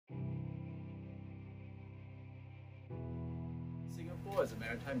Singapore as a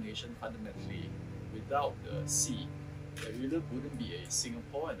maritime nation, fundamentally, without the sea, there really wouldn't be a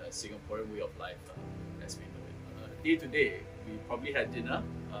Singapore and a Singaporean way of life as we know it. Day to day, we probably had dinner.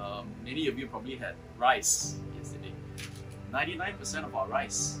 Many of you probably had rice yesterday. 99% of our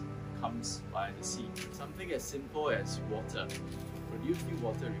rice comes by the sea. Something as simple as water. Producing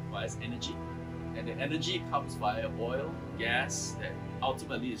water requires energy, and the energy comes via oil, gas that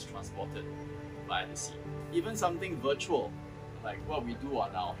ultimately is transported by the sea. Even something virtual, like what we do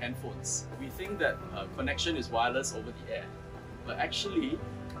on our handphones. We think that connection is wireless over the air, but actually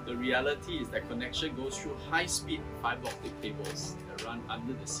the reality is that connection goes through high-speed fiber optic cables that run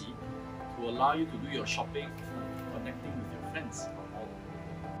under the sea to allow you to do your shopping, connecting with your friends from all over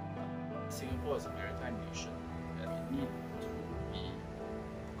the world. Singapore is a maritime nation, and we need to be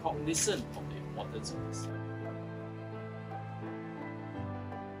cognizant of the importance of this.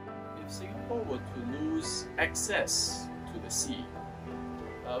 If Singapore were to lose access to the sea,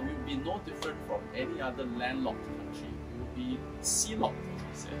 we would be no different from any other landlocked country. We would be sea-locked,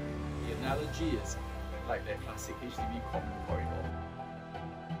 as we said. The analogy is like that classic HDB common corridor.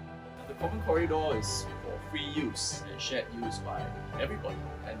 The common corridor is for free use and shared use by everybody,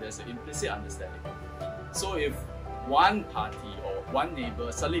 and there's an implicit understanding. So if one party or one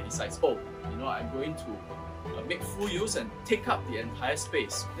neighbor suddenly decides, oh, I'm going to make full use and take up the entire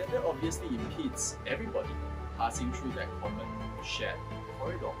space, then that obviously impedes everybody passing through that common shared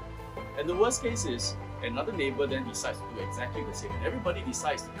corridor. And the worst case is another neighbor then decides to do exactly the same. And everybody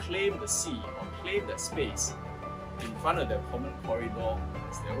decides to claim the sea or claim that space in front of their common corridor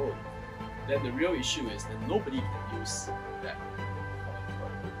as their own. Then the real issue is that nobody can use that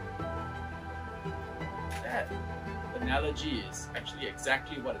common corridor. That analogy is actually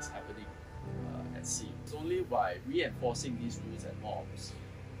exactly what is happening at sea. It's only by reinforcing these rules and norms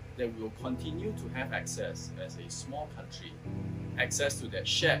that we will continue to have access as a small country, access to that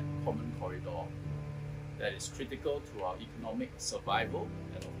shared common corridor that is critical to our economic survival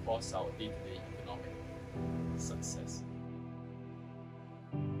and of course our day-to-day economic success.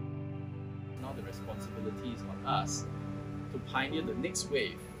 Now the responsibility is on us to pioneer the next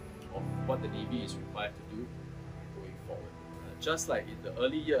wave of what the Navy is required to do going forward. Just like in the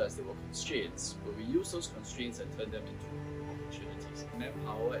early years there were constraints, but we use those constraints and turn them into opportunities.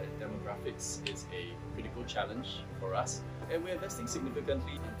 Manpower and demographics is a critical challenge for us, and we're investing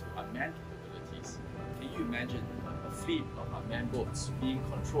significantly into unmanned capabilities. Can you imagine a fleet of unmanned boats being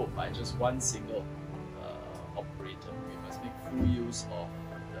controlled by just one single operator? We must make full use of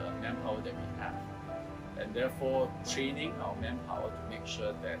the manpower that we have, and therefore training our manpower to make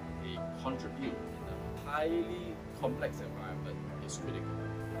sure that they contribute in a highly complex environment is critical.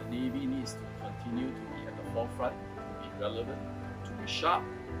 The Navy needs to continue to be at the forefront, to be relevant, to be sharp,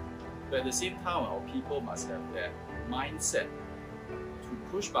 but at the same time our people must have that mindset to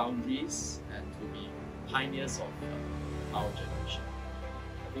push boundaries and to be pioneers of our generation.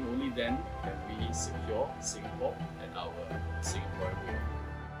 I think only then can we secure Singapore and our Singaporean way of life.